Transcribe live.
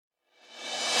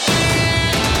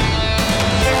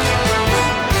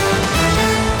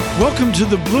Welcome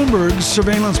to the Bloomberg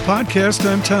Surveillance Podcast.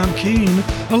 I'm Tom Keene,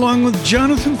 along with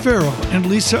Jonathan Farrell and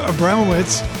Lisa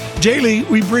Abramowitz. Daily,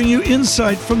 we bring you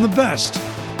insight from the best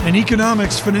in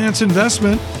economics, finance,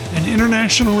 investment, and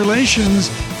international relations.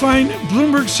 Find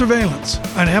Bloomberg Surveillance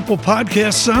on Apple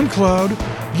Podcasts, SoundCloud,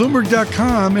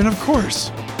 Bloomberg.com, and of course,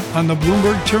 on the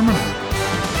Bloomberg Terminal.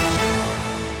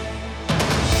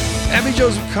 Abby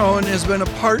Joseph Cohen has been a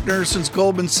partner since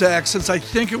Goldman Sachs, since I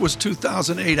think it was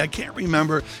 2008. I can't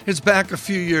remember. It's back a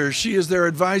few years. She is their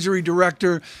advisory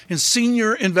director and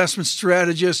senior investment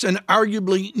strategist, and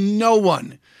arguably no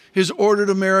one has ordered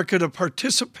America to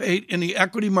participate in the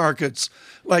equity markets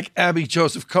like Abby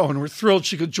Joseph Cohen. We're thrilled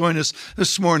she could join us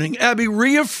this morning. Abby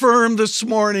reaffirmed this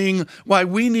morning why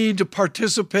we need to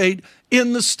participate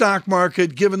in the stock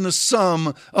market given the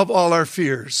sum of all our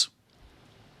fears.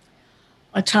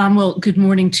 Tom, well, good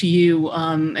morning to you,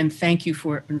 and thank you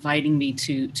for inviting me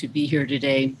to be here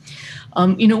today.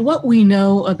 What we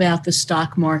know about the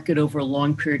stock market over a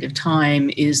long period of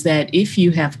time is that if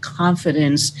you have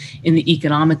confidence in the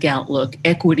economic outlook,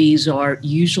 equities are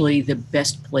usually the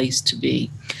best place to be.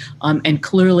 And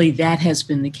clearly that has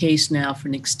been the case now for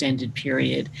an extended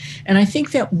period. And I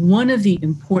think that one of the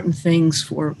important things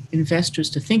for investors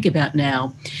to think about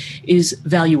now is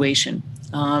valuation.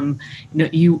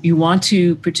 You want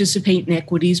to participate in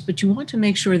equities, but you want to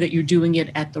make sure that you're doing it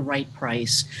at the right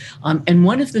price. And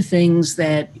one of the things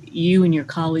that you and your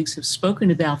colleagues have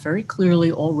spoken about very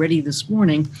clearly already this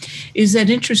morning is that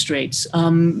interest rates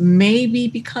may be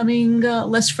becoming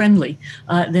less friendly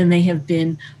than they have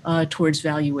been towards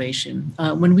valuation.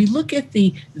 When we look at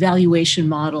the valuation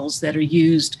models that are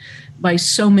used by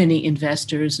so many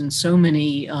investors and so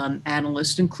many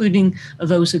analysts, including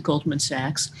those at Goldman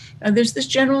Sachs, there's this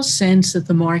general sense that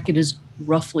the market is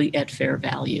roughly at fair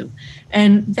value.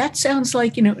 And that sounds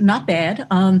like, not bad.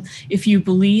 If you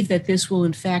believe that this will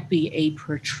in fact be a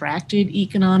protracted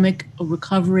economic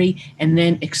recovery and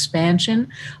then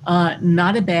expansion,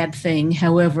 not a bad thing.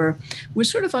 However, we're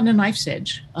sort of on a knife's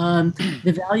edge.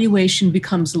 The valuation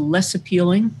becomes less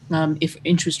appealing if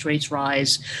interest rates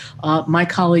rise. My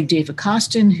colleague David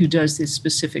Costin, who does this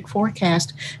specific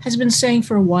forecast, has been saying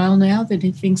for a while now that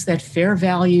he thinks that fair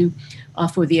value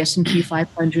for the S&P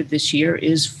 500 this year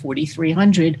is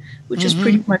 4,300, which is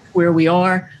pretty much where we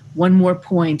are. One more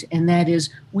point, and that is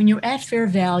when you're at fair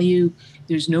value,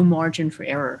 there's no margin for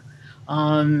error.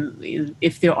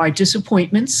 If there are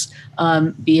disappointments,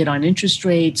 be it on interest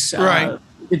rates, right.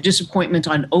 The disappointment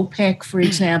on OPEC, for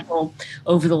example,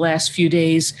 over the last few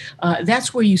days,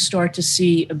 that's where you start to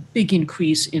see a big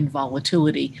increase in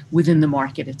volatility within the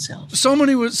market itself. So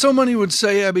many would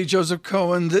say, Abby Joseph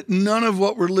Cohen, that none of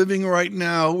what we're living right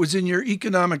now was in your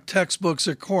economic textbooks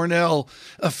at Cornell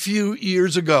a few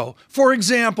years ago. For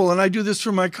example, and I do this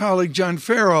for my colleague John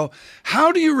Farrell,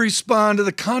 how do you respond to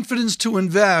the confidence to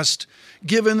invest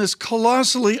given this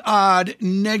colossally odd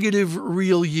negative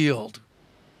real yield?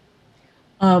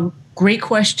 Great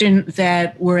question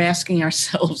that we're asking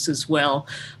ourselves as well,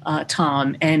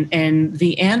 Tom. And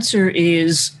the answer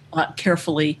is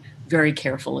carefully, very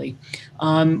carefully.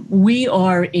 We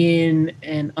are in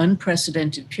an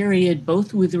unprecedented period,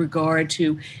 both with regard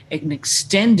to an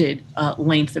extended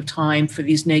length of time for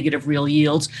these negative real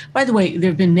yields. By the way,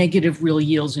 there have been negative real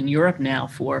yields in Europe now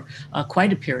for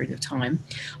quite a period of time.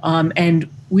 And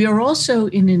we are also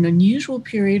in an unusual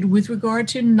period with regard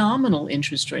to nominal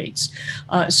interest rates.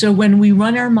 So when we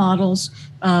run our models,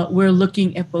 we're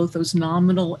looking at both those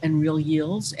nominal and real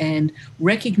yields and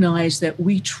recognize that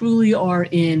we truly are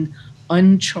in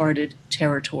uncharted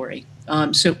territory.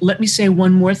 So let me say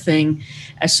one more thing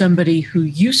as somebody who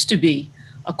used to be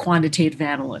a quantitative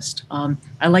analyst.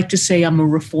 I like to say I'm a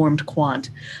reformed quant.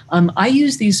 I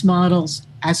use these models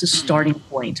as a starting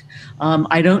point.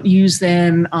 I don't use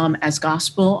them as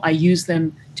gospel. I use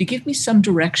them to give me some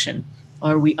direction.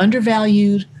 Are we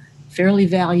undervalued, fairly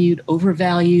valued,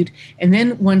 overvalued? And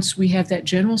then once we have that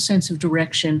general sense of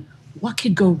direction, what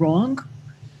could go wrong?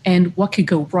 And what could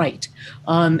go right?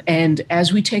 And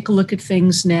as we take a look at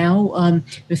things now,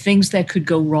 the things that could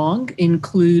go wrong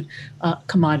include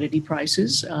commodity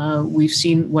prices. We've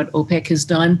seen what OPEC has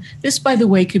done. This, by the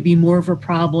way, could be more of a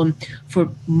problem for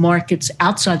markets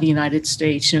outside the United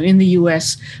States. In the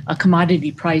U.S.,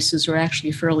 commodity prices are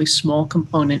actually a fairly small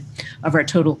component of our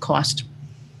total cost.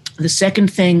 The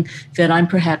second thing that I'm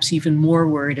perhaps even more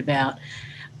worried about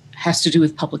has to do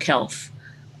with public health.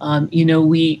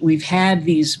 We've had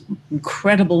these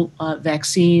incredible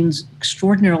vaccines,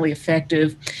 extraordinarily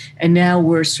effective, and now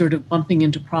we're sort of bumping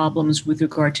into problems with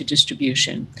regard to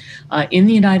distribution. In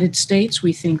the United States,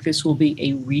 we think this will be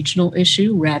a regional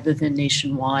issue rather than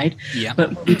nationwide. Yeah.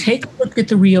 But when we take a look at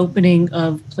the reopening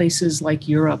of places like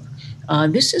Europe,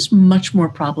 this is much more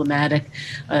problematic.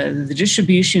 The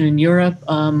distribution in Europe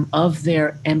of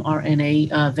their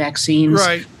mRNA vaccines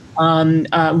Right.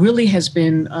 Really has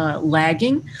been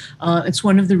lagging. It's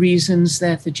one of the reasons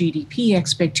that the GDP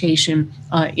expectation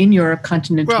in Europe,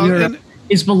 continental Europe,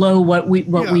 is below what we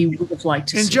would have liked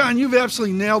to see. And John, you've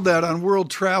absolutely nailed that on world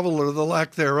travel, or the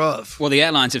lack thereof. Well, the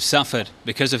airlines have suffered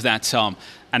because of that, Tom.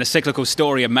 And a cyclical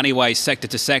story in many ways, sector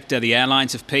to sector. The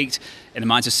airlines have peaked. In the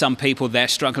minds of some people, they're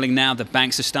struggling now. The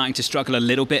banks are starting to struggle a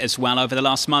little bit as well over the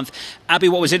last month. Abby,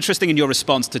 what was interesting in your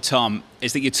response to Tom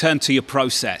is that you turned to your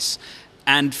process.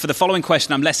 And for the following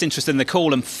question, I'm less interested in the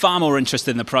call and far more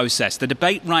interested in the process. The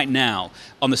debate right now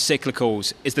on the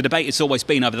cyclicals is the debate it's always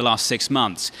been over the last 6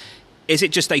 months. Is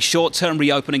it just a short-term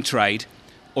reopening trade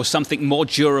or something more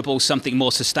durable, something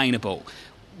more sustainable?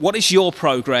 What is your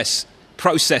process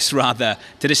to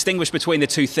distinguish between the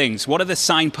two things? What are the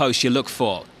signposts you look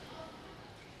for?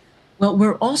 Well,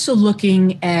 we're also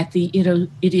looking at the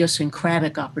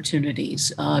idiosyncratic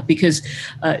opportunities because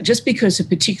just because a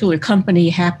particular company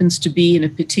happens to be in a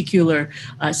particular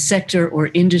sector or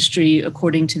industry,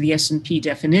 according to the S&P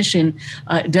definition,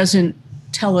 doesn't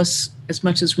tell us as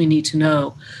much as we need to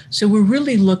know. So we're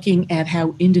really looking at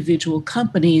how individual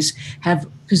companies have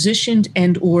positioned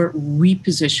and or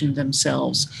repositioned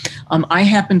themselves. I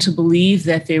happen to believe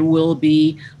that there will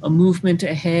be a movement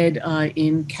ahead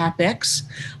in CapEx.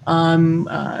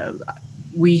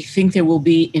 We think there will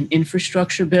be an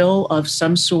infrastructure bill of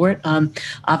some sort.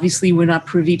 Obviously, we're not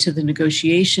privy to the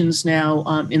negotiations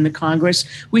now in the Congress.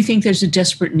 We think there's a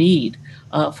desperate need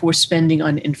for spending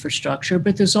on infrastructure,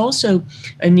 but there's also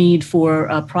a need for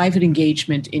private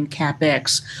engagement in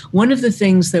CapEx. One of the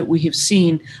things that we have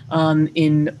seen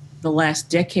in the last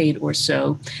decade or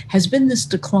so has been this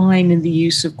decline in the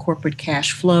use of corporate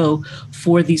cash flow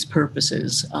for these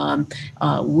purposes.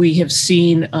 We have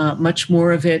seen much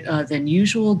more of it than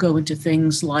usual go into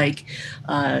things like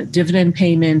dividend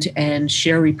payment and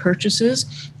share repurchases.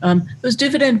 Those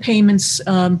dividend payments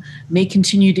may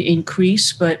continue to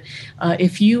increase, but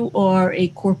if you are a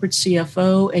corporate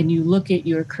CFO and you look at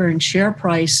your current share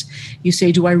price, you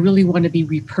say, do I really want to be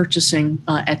repurchasing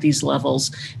at these levels?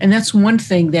 And that's one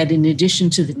thing that, in addition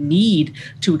to the need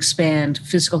to expand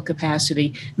physical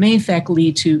capacity, may in fact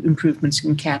lead to improvements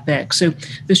in CapEx. So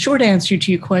the short answer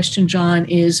to your question, John,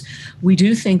 is we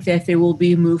do think that there will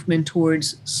be a movement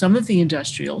towards some of the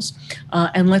industrials.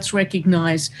 And let's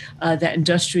recognize that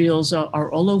industrials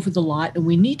are all over the lot, and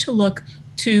we need to look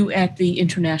at the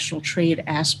international trade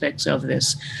aspects of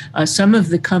this. Some of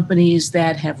the companies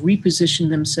that have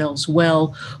repositioned themselves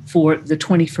well for the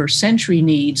 21st century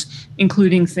needs,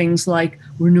 including things like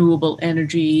renewable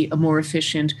energy, more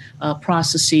efficient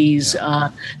processes,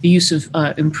 the use of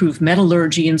improved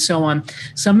metallurgy, and so on.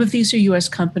 Some of these are U.S.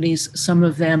 companies. Some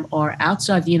of them are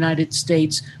outside the United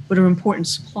States, but are important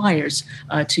suppliers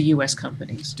to U.S.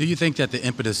 companies. Do you think that the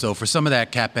impetus, though, for some of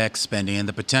that CapEx spending and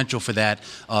the potential for that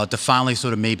to finally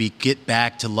sort of maybe get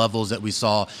back to levels that we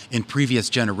saw in previous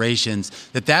generations,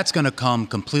 that's going to come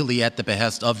completely at the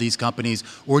behest of these companies,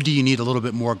 or do you need a little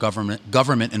bit more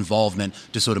government involvement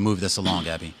to sort of move this along,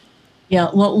 Abby? Yeah,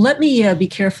 well, let me be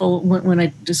careful when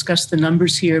I discuss the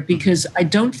numbers here, because I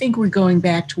don't think we're going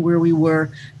back to where we were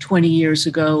 20 years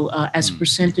ago as a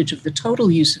percentage of the total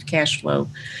use of cash flow,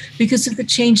 because of the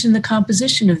change in the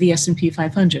composition of the S&P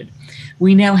 500.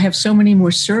 We now have so many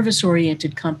more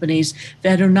service-oriented companies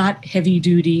that are not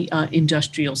heavy-duty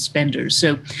industrial spenders.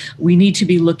 So we need to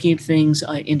be looking at things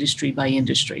industry by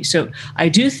industry. So I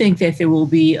do think that there will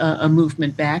be a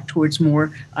movement back towards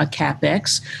more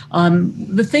CapEx.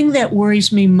 The thing that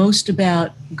worries me most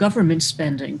about government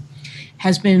spending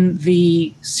has been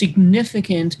the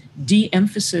significant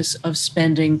de-emphasis of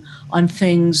spending on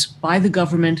things by the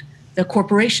government that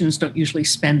corporations don't usually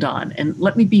spend on. And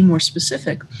let me be more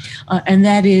specific. And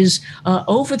that is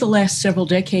over the last several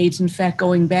decades, in fact,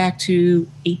 going back to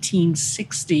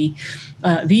 1860,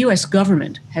 the U.S.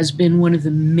 government has been one of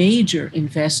the major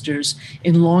investors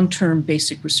in long-term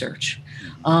basic research.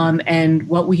 And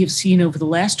what we have seen over the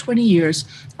last 20 years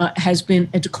has been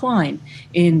a decline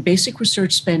in basic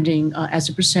research spending as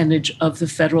a percentage of the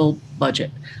federal budget.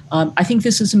 I think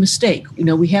this is a mistake.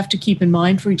 We have to keep in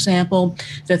mind, for example,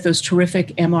 that those terrific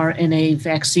mRNA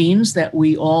vaccines that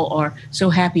we all are so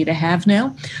happy to have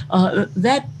now,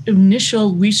 that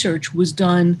initial research was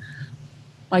done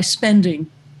by spending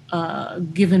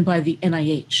given by the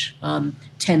NIH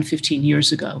 10, 15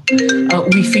 years ago.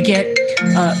 We forget.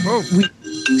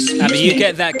 Abby, you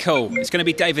get that call. It's going to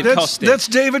be David Costin. That's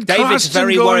David Costin. David's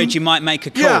very worried you might make a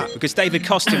call, Yeah. because David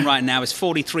Costin right now is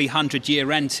 4,300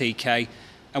 year-end, TK,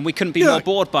 and we couldn't be more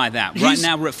bored by that. Right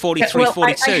now we're at 43,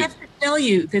 42. I have to tell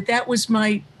you that was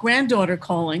my granddaughter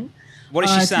calling. What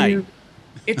did she say?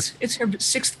 It's her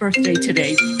 6th birthday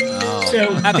today. Oh.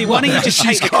 So, Abby, why don't you just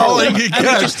take the call? Abby,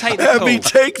 just take the call. Abby,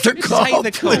 take the call, take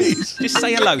the call. please. Just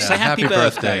say hello. Say happy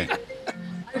birthday.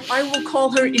 I will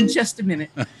call her in just a minute.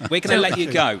 We're going to let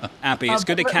you go, Abby. It's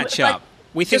good to catch up.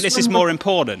 We think this is more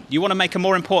important. You want to make a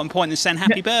more important point than saying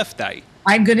happy birthday?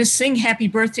 I'm going to sing happy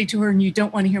birthday to her, and you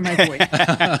don't want to hear my voice.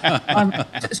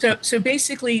 So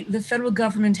basically, the federal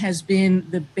government has been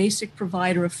the basic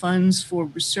provider of funds for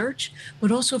research,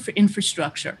 but also for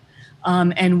infrastructure.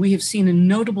 And we have seen a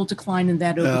notable decline in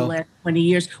that over the last 20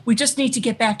 years. We just need to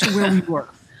get back to where we were.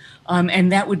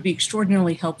 And that would be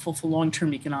extraordinarily helpful for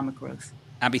long-term economic growth.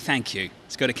 Abby, thank you.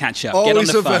 It's good to catch up.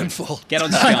 Always Get on the eventful. phone. Get on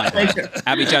Skype.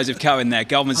 Abby Joseph Cohen there,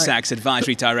 Goldman Sachs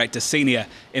Advisory Director, Senior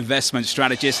Investment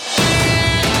Strategist.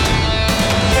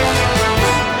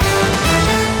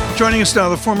 Joining us now,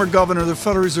 the former governor of the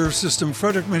Federal Reserve System,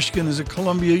 Frederick Mishkin, is at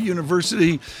Columbia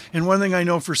University. And one thing I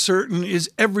know for certain is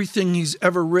everything he's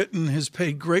ever written has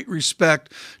paid great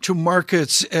respect to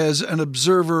markets as an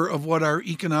observer of what our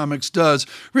economics does.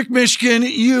 Rick Mishkin,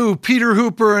 you, Peter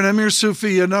Hooper, and Amir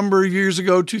Sufi a number of years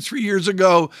ago, 2-3 years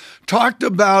ago, talked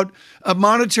about a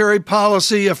monetary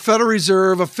policy, a Federal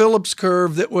Reserve, a Phillips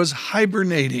curve that was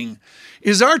hibernating.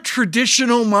 Is our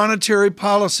traditional monetary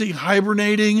policy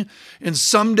hibernating and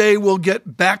someday we'll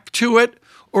get back to it?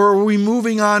 Or are we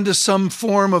moving on to some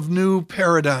form of new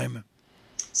paradigm?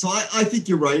 So I think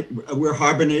you're right. We're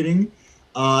hibernating.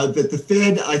 That the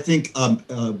Fed, I think,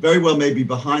 very well may be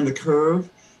behind the curve.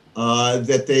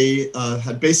 That they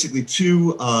have basically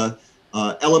two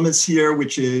elements here,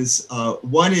 which is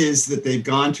one is that they've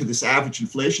gone to this average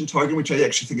inflation target, which I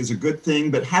actually think is a good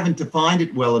thing, but haven't defined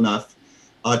it well enough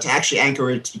to actually anchor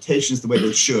expectations the way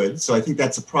they should. So I think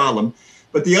that's a problem.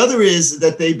 But the other is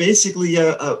that they basically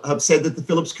have said that the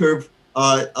Phillips curve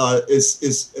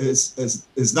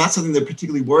is not something they're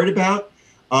particularly worried about.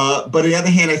 But on the other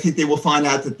hand, I think they will find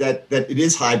out that it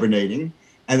is hibernating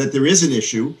and that there is an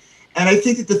issue. And I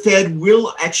think that the Fed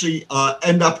will actually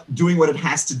end up doing what it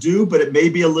has to do, but it may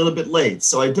be a little bit late.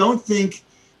 So I don't think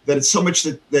that it's so much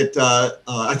that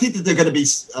I think that they're going to be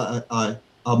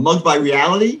mugged by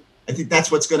reality. I think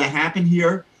that's what's going to happen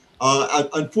here.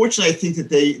 Unfortunately, I think that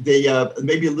they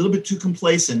may be a little bit too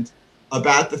complacent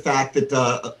about the fact that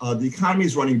the economy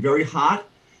is running very hot,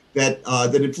 that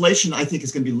inflation, I think,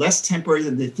 is going to be less temporary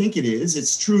than they think it is.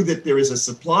 It's true that there is a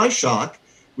supply shock,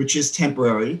 which is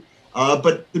temporary.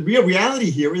 But the real reality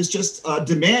here is just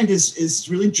demand is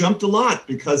really jumped a lot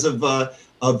because of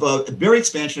very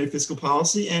expansionary fiscal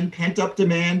policy and pent-up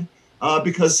demand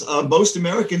because most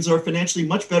Americans are financially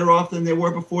much better off than they were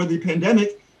before the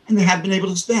pandemic, and they have been able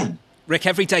to spend. Rick,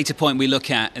 every data point we look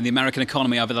at in the American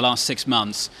economy over the last 6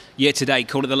 months, year to date,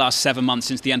 call it the last 7 months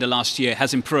since the end of last year,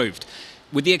 has improved.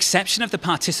 With the exception of the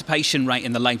participation rate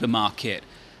in the labour market,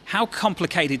 how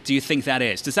complicated do you think that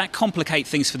is? Does that complicate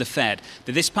things for the Fed,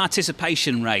 that this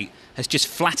participation rate has just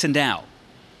flattened out?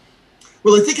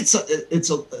 Well, I think it's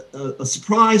a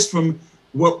surprise from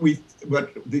what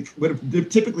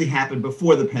typically happened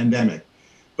before the pandemic.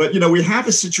 But, we have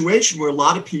a situation where a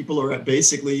lot of people are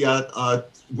basically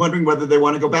wondering whether they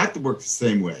want to go back to work the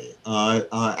same way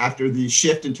after the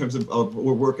shift in terms of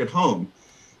work at home.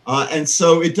 And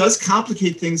so it does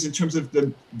complicate things in terms of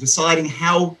deciding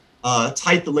how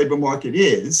tight the labor market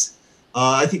is.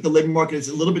 I think the labor market is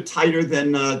a little bit tighter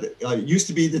than it used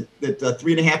to be, that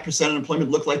 3.5% unemployment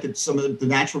looked like some of the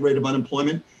natural rate of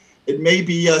unemployment. It may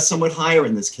be somewhat higher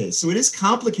in this case. So it is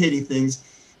complicating things,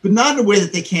 but not in a way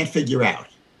that they can't figure out.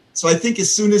 So I think as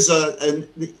soon as,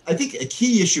 I think a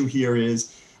key issue here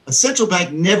is a central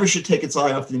bank never should take its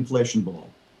eye off the inflation ball.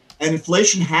 And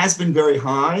inflation has been very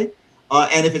high.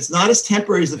 And if it's not as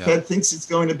temporary as the Fed thinks it's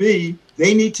going to be,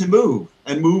 they need to move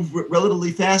and move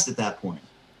relatively fast at that point.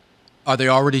 Are they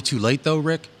already too late, though,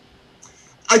 Rick?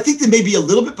 I think they may be a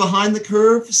little bit behind the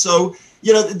curve. So,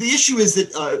 the issue is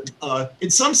that in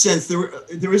some sense,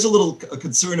 there is a little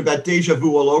concern about deja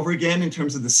vu all over again in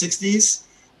terms of the 60s,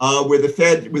 where the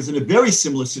Fed was in a very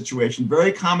similar situation, very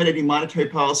accommodating monetary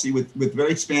policy with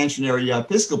very expansionary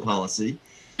fiscal policy.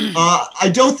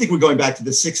 I don't think we're going back to the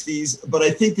 60s, but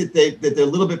I think that they're a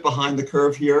little bit behind the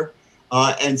curve here.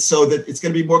 And so that it's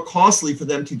going to be more costly for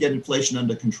them to get inflation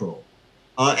under control.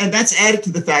 And that's added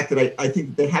to the fact that I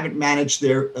think they haven't managed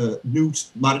their new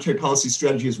monetary policy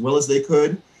strategy as well as they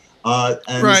could. And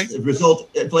as a result,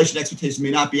 inflation expectations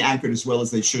may not be anchored as well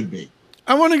as they should be.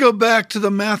 I want to go back to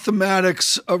the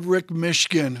mathematics of Rick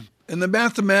Mishkin. And the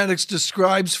mathematics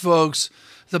describes, folks,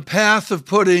 the path of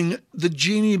putting the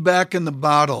genie back in the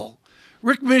bottle.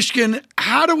 Rick Mishkin,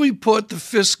 how do we put the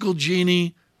fiscal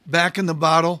genie back in the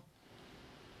bottle?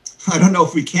 I don't know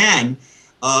if we can.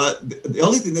 The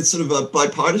only thing that's sort of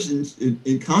bipartisan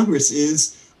in Congress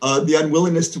is the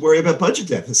unwillingness to worry about budget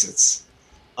deficits.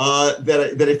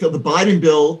 That I feel the Biden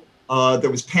bill that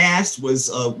was passed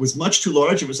was much too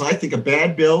large. It was, I think, a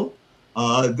bad bill.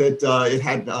 It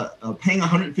had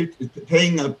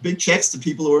paying big checks to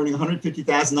people who are earning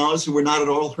 $150,000 who were not at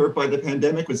all hurt by the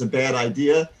pandemic was a bad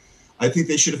idea. I think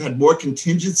they should have had more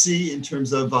contingency in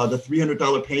terms of the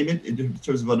 $300 payment in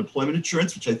terms of unemployment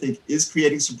insurance, which I think is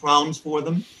creating some problems for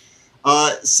them.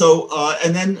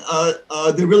 And then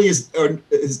there really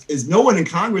is no one in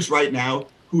Congress right now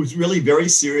who's really very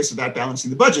serious about balancing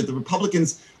the budget. The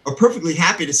Republicans are perfectly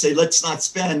happy to say, let's not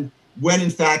spend, when in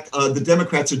fact the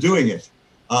Democrats are doing it.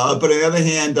 But on the other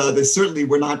hand, they certainly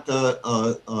were not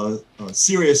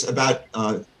serious about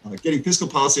getting fiscal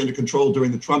policy under control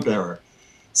during the Trump era.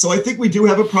 So I think we do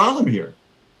have a problem here.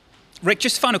 Rick,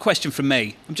 just a final question from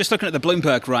me. I'm just looking at the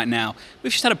Bloomberg right now.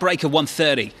 We've just had a break of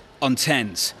 130 on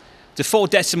 10s. To 4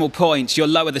 decimal points, your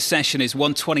low of the session is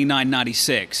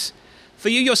 129.96. For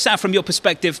you yourself, from your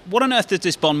perspective, what on earth does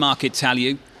this bond market tell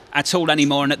you at all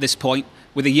anymore and at this point,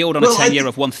 with a yield on a 10-year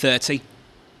of 130?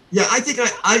 Yeah, I think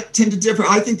I tend to differ.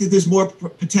 I think that there's more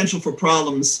potential for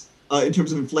problems in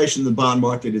terms of inflation than the bond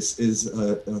market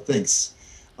thinks.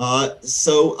 By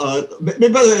the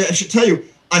way, I should tell you,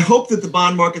 I hope that the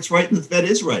bond market's right and the Fed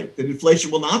is right, that inflation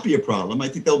will not be a problem. I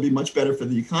think that'll be much better for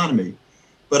the economy.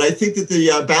 But I think that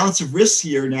the balance of risks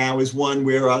here now is one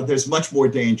where there's much more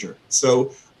danger.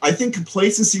 So I think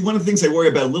complacency, one of the things I worry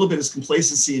about a little bit is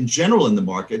complacency in general in the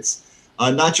markets,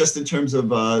 not just in terms of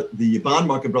the bond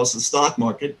market, but also the stock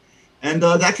market. And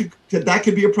that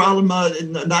could be a problem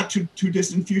in the not too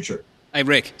distant future. Hey,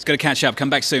 Rick, it's going to catch up. Come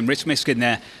back soon. Rich Mishkin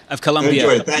there of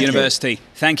Columbia University.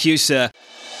 Thank you, sir.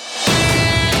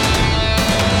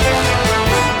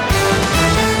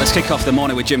 Let's kick off the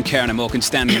morning with Jim Karen, Morgan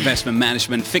Stanley Investment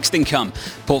Management Fixed Income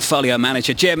Portfolio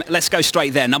Manager. Jim, let's go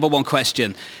straight there. Number one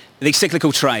question. The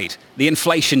cyclical trade, the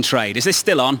inflation trade, is this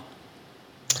still on?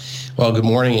 Well, good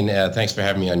morning, and thanks for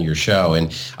having me on your show.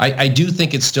 And I do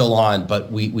think it's still on,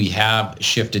 but we have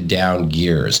shifted down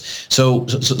gears. So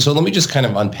let me just kind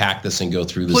of unpack this and go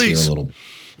through this here a little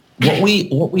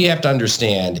bit. What we have to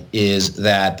understand is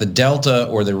that the delta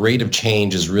or the rate of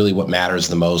change is really what matters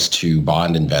the most to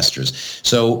bond investors.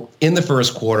 So in the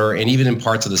first quarter and even in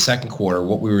parts of the second quarter,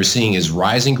 what we were seeing is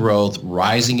rising growth,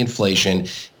 rising inflation,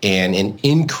 and an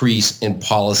increase in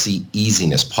policy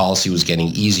easiness. Policy was getting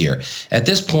easier. At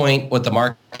this point, what the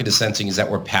market is sensing is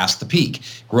that we're past the peak.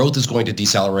 Growth is going to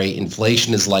decelerate.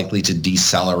 Inflation is likely to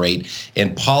decelerate.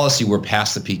 And policy, we're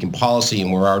past the peak in policy,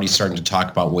 and we're already starting to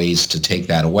talk about ways to take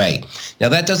that away. Now,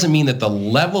 that doesn't mean that the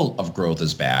level of growth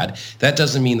is bad. That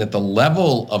doesn't mean that the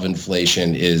level of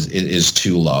inflation is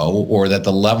too low, or that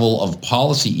the level of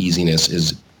policy easiness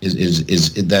is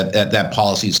that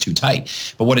policy is too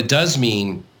tight. But what it does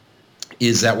mean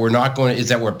is that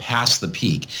we're past the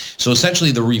peak. So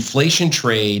essentially the reflation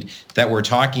trade that we're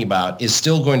talking about is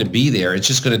still going to be there. It's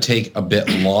just going to take a bit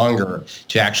longer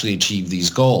to actually achieve these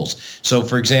goals. So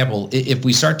for example, if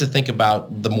we start to think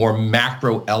about the more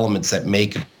macro elements that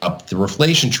make up the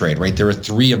reflation trade, right? There are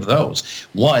 3 of those.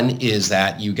 One is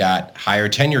that you got higher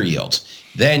 10-year yields.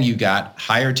 Then you got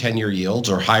higher 10-year yields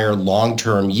or higher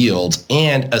long-term yields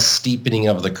and a steepening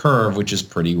of the curve, which is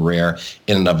pretty rare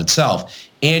in and of itself.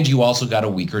 And you also got a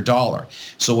weaker dollar.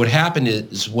 So what happened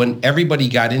is when everybody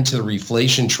got into the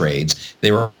reflation trades,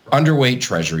 they were underweight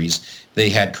treasuries, they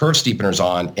had curve steepeners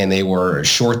on, and they were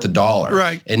short the dollar.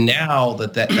 Right. And now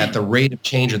that the rate of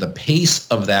change or the pace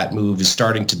of that move is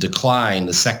starting to decline,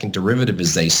 the second derivative,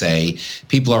 as they say,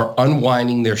 people are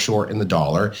unwinding their short in the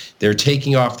dollar, they're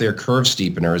taking off their curve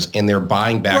steepeners, and they're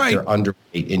buying back their underweight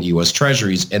in U.S.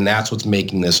 treasuries, and that's what's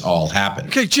making this all happen.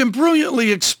 Okay, Jim,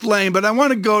 brilliantly explained, but I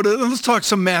want to let's talk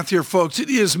some math here, folks. It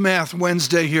is Math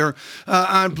Wednesday here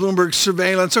on Bloomberg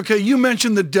Surveillance. Okay, you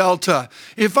mentioned the delta.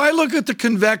 If I look at the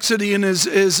convexity, and as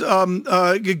Stephen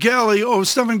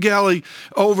Galley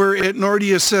over at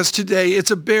Nordea says today,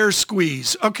 it's a bear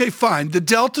squeeze. Okay, fine. The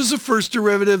delta's a first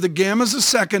derivative. The gamma's a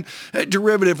second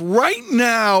derivative. Right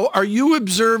now, are you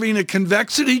observing a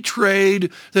convexity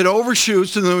trade that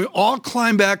overshoots and then we all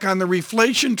climb back on the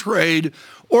reflation trade?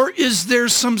 Or is there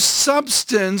some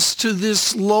substance to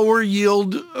this lower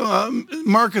yield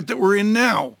market that we're in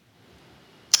now?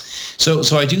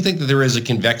 So I do think that there is a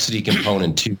convexity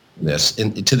component to this,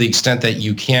 and to the extent that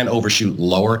you can overshoot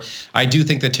lower. I do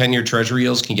think that 10-year Treasury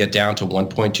yields can get down to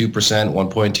 1.2%,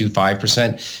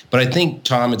 1.25%. But I think,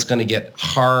 Tom, it's going to get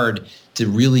hard to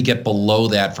really get below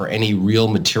that for any real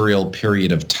material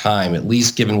period of time, at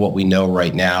least given what we know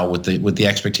right now with the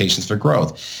expectations for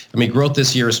growth. I mean, growth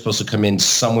this year is supposed to come in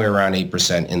somewhere around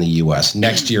 8% in the U.S.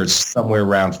 Next year, it's somewhere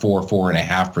around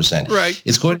 4.5%. Right.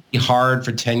 It's going to be hard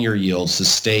for 10-year yields to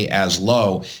stay as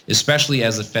low, especially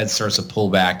as the Fed starts to pull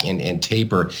back and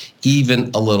taper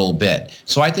even a little bit.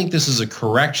 So I think this is a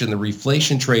correction. The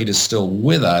reflation trade is still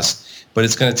with us, but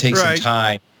it's going to take some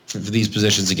time for these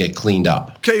positions to get cleaned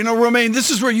up. Okay, Romaine, this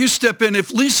is where you step in.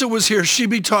 If Lisa was here, she'd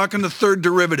be talking the third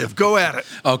derivative. Go at it.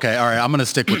 Okay, all right. I'm going to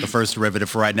stick with the first derivative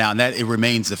for right now, and that it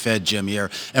remains the Fed, Jim, here.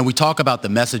 And we talk about the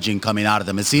messaging coming out of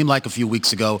them. It seemed like a few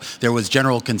weeks ago there was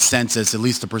general consensus, at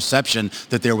least the perception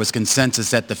that there was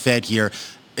consensus at the Fed here.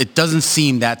 It doesn't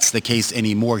seem that's the case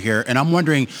anymore here. And I'm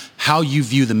wondering how you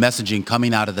view the messaging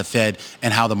coming out of the Fed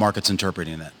and how the market's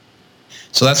interpreting it.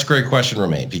 So that's a great question,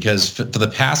 Romaine, because for the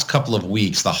past couple of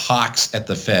weeks, the hawks at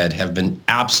the Fed have been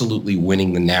absolutely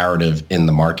winning the narrative in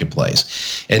the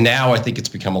marketplace. And now I think it's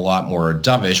become a lot more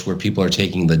dovish, where people are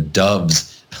taking the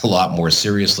doves a lot more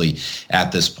seriously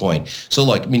at this point. So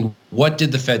look, I mean, what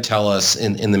did the Fed tell us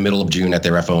in the middle of June at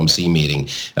their FOMC meeting?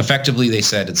 Effectively, they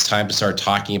said it's time to start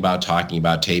talking about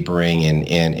tapering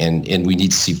and we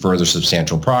need to see further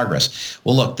substantial progress.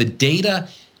 Well, look, the data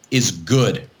is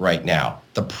good right now.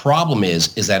 The problem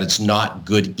is that it's not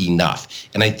good enough.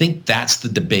 And I think that's the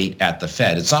debate at the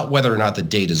Fed. It's not whether or not the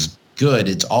data is good.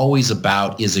 It's always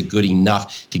about, is it good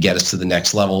enough to get us to the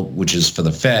next level, which is for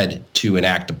the Fed to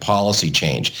enact a policy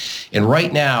change. And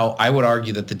right now, I would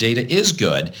argue that the data is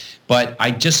good, but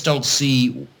I just don't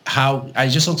see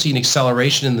an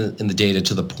acceleration in the data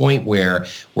to the point where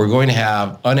we're going to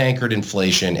have unanchored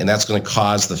inflation, and that's going to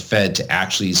cause the Fed to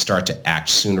actually start to act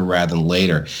sooner rather than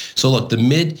later. So look, the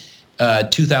mid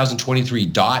 2023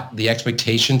 the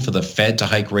expectation for the Fed to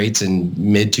hike rates in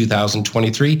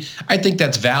mid-2023, I think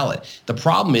that's valid. The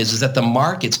problem is that the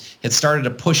markets had started to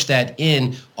push that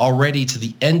in already to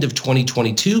the end of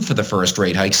 2022 for the first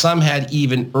rate hike. Some had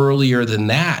even earlier than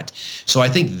that. So I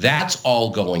think that's all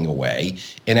going away.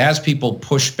 And as people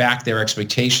push back their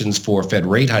expectations for Fed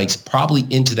rate hikes, probably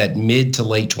into that mid to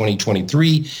late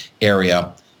 2023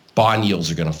 area, bond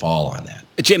yields are going to fall on that.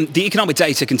 Jim, the economic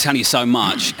data can tell you so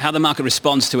much. How the market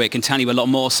responds to it can tell you a lot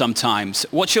more sometimes.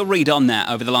 What's your read on that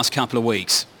over the last couple of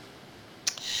weeks?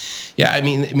 Yeah, I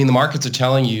mean, the markets are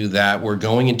telling you that we're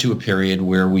going into a period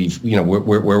where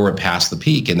we're past the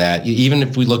peak, and that even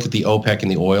if we look at the OPEC and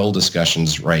the oil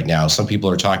discussions right now, some people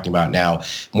are talking about now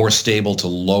more stable to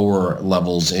lower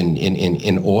levels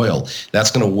in oil.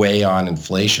 That's going to weigh on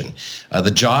inflation.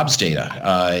 The jobs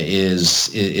data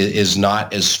is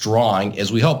not as strong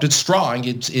as we hoped. It's strong.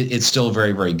 It's still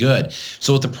very, very good.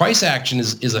 So what the price action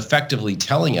is effectively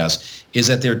telling us is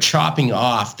that they're chopping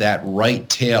off that right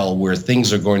tail where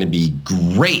things are going to be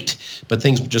great, but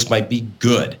things just might be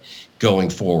good going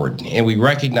forward. And we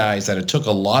recognize that it took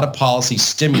a lot of policy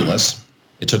stimulus.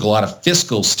 It took a lot of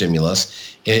fiscal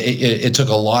stimulus. It took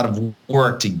a lot of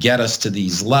work to get us to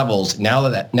these levels. Now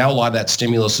a lot of that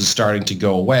stimulus is starting to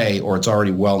go away, or it's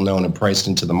already well known and priced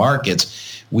into the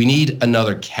markets. We need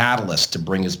another catalyst to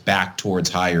bring us back towards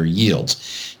higher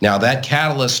yields. Now that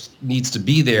catalyst needs to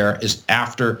be there is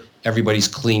after everybody's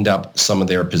cleaned up some of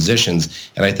their positions.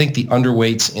 And I think the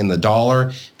underweights in the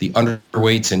dollar, the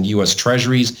underweights in U.S.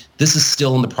 Treasuries, this is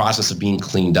still in the process of being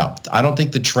cleaned up. I don't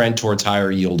think the trend towards higher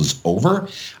yield is over.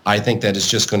 I think that it's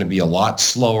just going to be a lot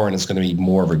slower, and it's going to be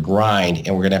more of a grind, and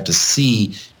we're going to have to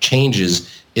see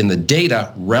changes in the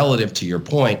data relative to your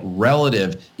point,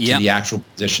 relative to the actual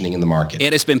positioning in the market.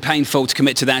 It has been painful to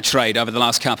commit to that trade over the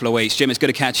last couple of weeks. Jim, it's good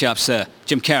to catch up, sir.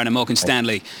 Jim Cohen and Morgan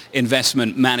Stanley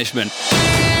Investment Management.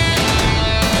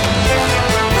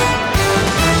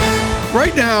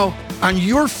 Right now, on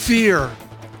your fear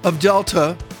of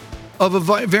Delta, of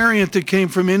a variant that came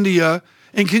from India,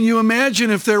 and can you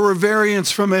imagine if there were variants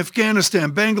from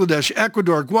Afghanistan, Bangladesh,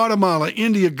 Ecuador, Guatemala,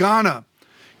 India, Ghana,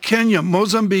 Kenya,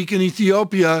 Mozambique, and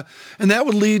Ethiopia, and that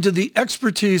would lead to the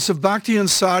expertise of Bakhtiyan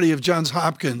Sadi of Johns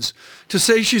Hopkins. To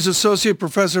say she's Associate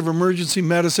Professor of Emergency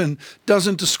Medicine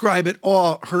doesn't describe at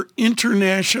all her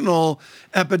international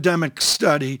epidemic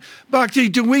study.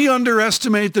 Bakhti, do we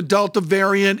underestimate the Delta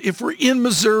variant? If we're in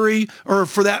Missouri, or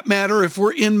for that matter, if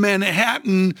we're in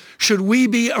Manhattan, should we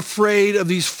be afraid of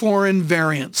these foreign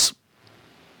variants?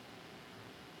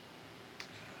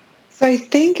 So I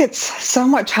think it's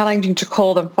somewhat challenging to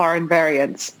call them foreign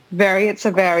variants. Variants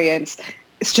are variants.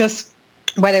 It's just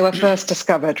where they were first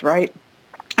discovered, right?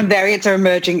 and variants are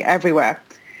emerging everywhere.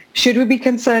 Should we be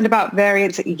concerned about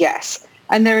variants? Yes.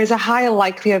 And there is a higher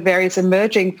likelihood of variants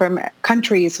emerging from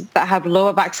countries that have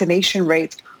lower vaccination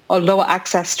rates or lower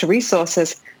access to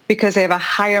resources because they have a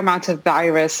higher amount of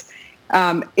virus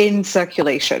in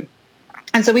circulation.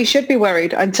 And so we should be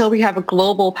worried. Until we have a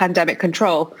global pandemic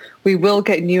control, we will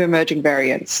get new emerging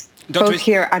variants, both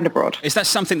here and abroad. Is that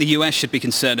something the US should be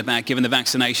concerned about, given the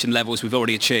vaccination levels we've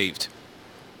already achieved?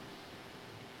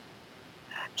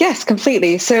 Yes,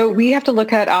 completely. So we have to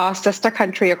look at our sister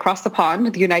country across the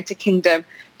pond, the United Kingdom.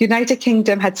 The United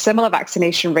Kingdom had similar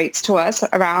vaccination rates to us,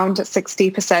 around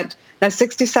 60%. Now,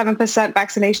 67%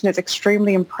 vaccination is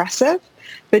extremely impressive.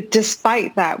 But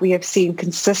despite that, we have seen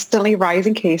consistently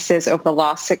rising cases over the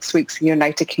last 6 weeks in the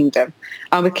United Kingdom,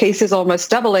 with cases almost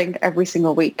doubling every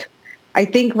single week. I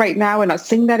think right now we're not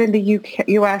seeing that in the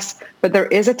US, but there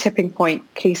is a tipping point.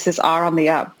 Cases are on the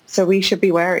up. So we should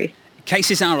be wary.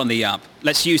 Cases are on the up.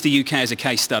 Let's use the UK as a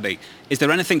case study. Is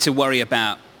there anything to worry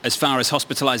about as far as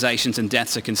hospitalizations and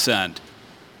deaths are concerned?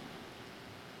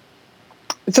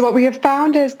 So what we have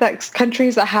found is that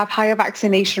countries that have higher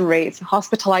vaccination rates,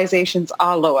 hospitalizations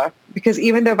are lower, because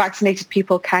even though vaccinated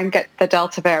people can get the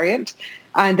Delta variant,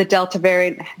 and the Delta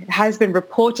variant has been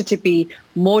reported to be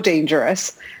more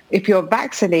dangerous, if you're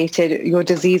vaccinated, your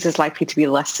disease is likely to be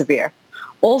less severe.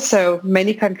 Also,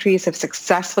 many countries have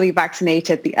successfully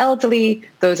vaccinated the elderly,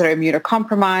 those that are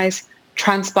immunocompromised,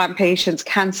 transplant patients,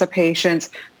 cancer patients,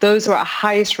 those who are at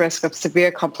highest risk of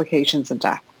severe complications and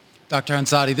death. Dr.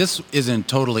 Ansari, this isn't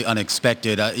totally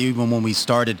unexpected. Even when we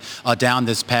started down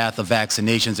this path of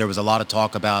vaccinations, there was a lot of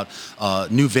talk about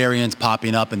new variants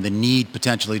popping up and the need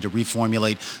potentially to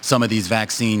reformulate some of these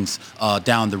vaccines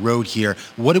down the road here.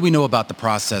 What do we know about the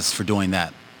process for doing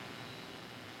that?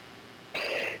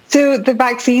 So the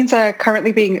vaccines are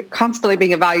currently constantly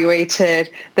being evaluated.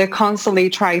 They're constantly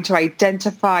trying to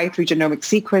identify through genomic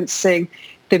sequencing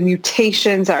the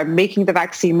mutations that are making the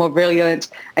vaccine more virulent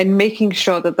and making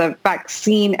sure that the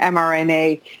vaccine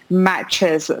mRNA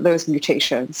matches those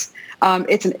mutations.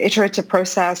 It's an iterative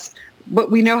process,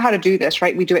 but we know how to do this,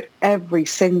 right? We do it every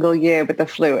single year with the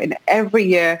flu, and every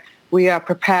year we are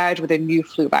prepared with a new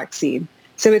flu vaccine.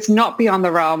 So it's not beyond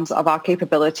the realms of our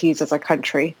capabilities as a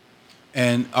country.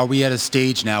 And are we at a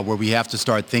stage now where we have to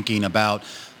start thinking about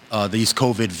these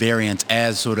COVID variants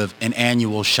as sort of an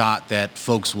annual shot that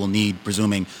folks will need,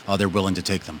 presuming they're willing to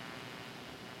take them?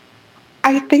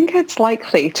 I think it's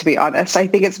likely, to be honest. I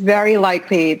think it's very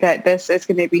likely that this is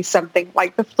going to be something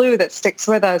like the flu that sticks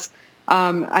with us,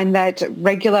 and that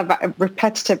regular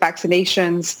repetitive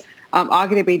vaccinations are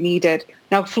going to be needed.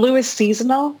 Now, flu is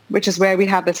seasonal, which is where we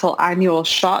have this whole annual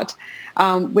shot.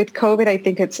 With COVID, I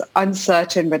think it's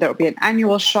uncertain whether it'll be an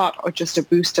annual shot or just a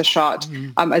booster shot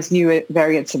as new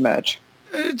variants emerge.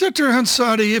 Dr.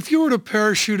 Ansari, if you were to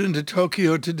parachute into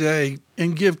Tokyo today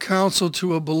and give counsel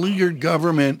to a beleaguered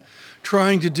government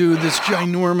trying to do this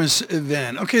ginormous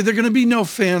event, okay, there are going to be no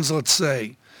fans, let's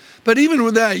say. But even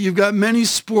with that, you've got many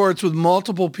sports with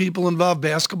multiple people involved,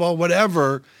 basketball,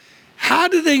 whatever. How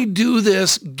do they do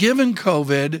this given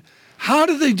COVID? How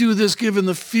do they do this given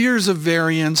the fears of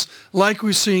variants like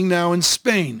we're seeing now in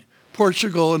Spain,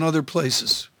 Portugal, and other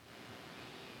places?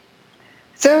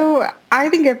 So I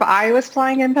think if I was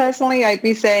flying in personally, I'd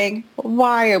be saying,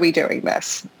 why are we doing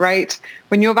this, right?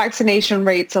 When your vaccination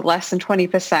rates are less than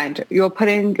 20%, you're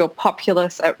putting your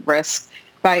populace at risk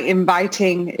by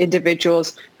inviting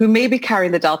individuals who may be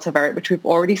carrying the Delta variant, which we've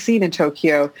already seen in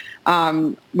Tokyo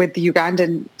with the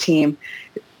Ugandan team.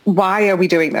 Why are we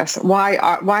doing this?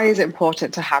 Why is it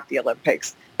important to have the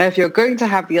Olympics? Now, if you're going to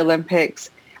have the Olympics,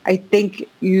 I think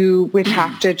you would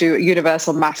have to do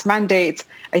universal mask mandates.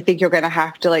 I think you're going to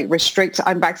have to restrict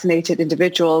unvaccinated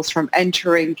individuals from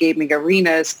entering gaming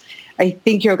arenas. I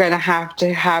think you're going to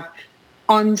have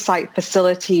on-site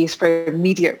facilities for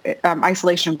immediate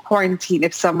isolation and quarantine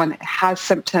if someone has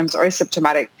symptoms or is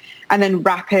symptomatic, and then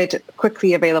rapid,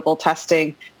 quickly available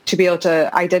testing to be able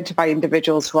to identify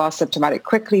individuals who are symptomatic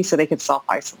quickly so they can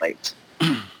self-isolate.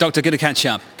 Doctor, good to catch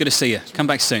up. Good to see you. Come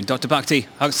back soon. Dr. Bhakti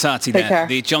Hogsati there,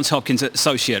 the Johns Hopkins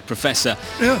Associate Professor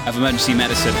of Emergency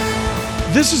Medicine.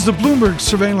 This is the Bloomberg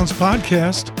Surveillance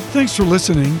Podcast. Thanks for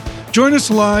listening. Join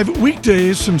us live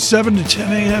weekdays from 7 to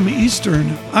 10 a.m. Eastern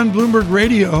on Bloomberg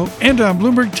Radio and on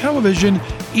Bloomberg Television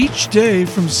each day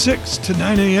from 6 to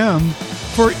 9 a.m.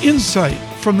 for insight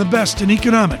from the best in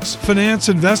economics, finance,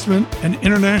 investment, and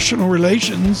international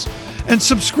relations. And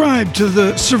subscribe to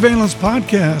the Surveillance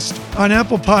Podcast on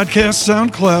Apple Podcasts,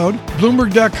 SoundCloud,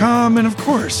 Bloomberg.com, and of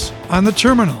course, on the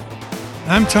terminal.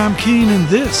 I'm Tom Keene, and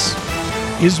this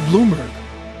is Bloomberg.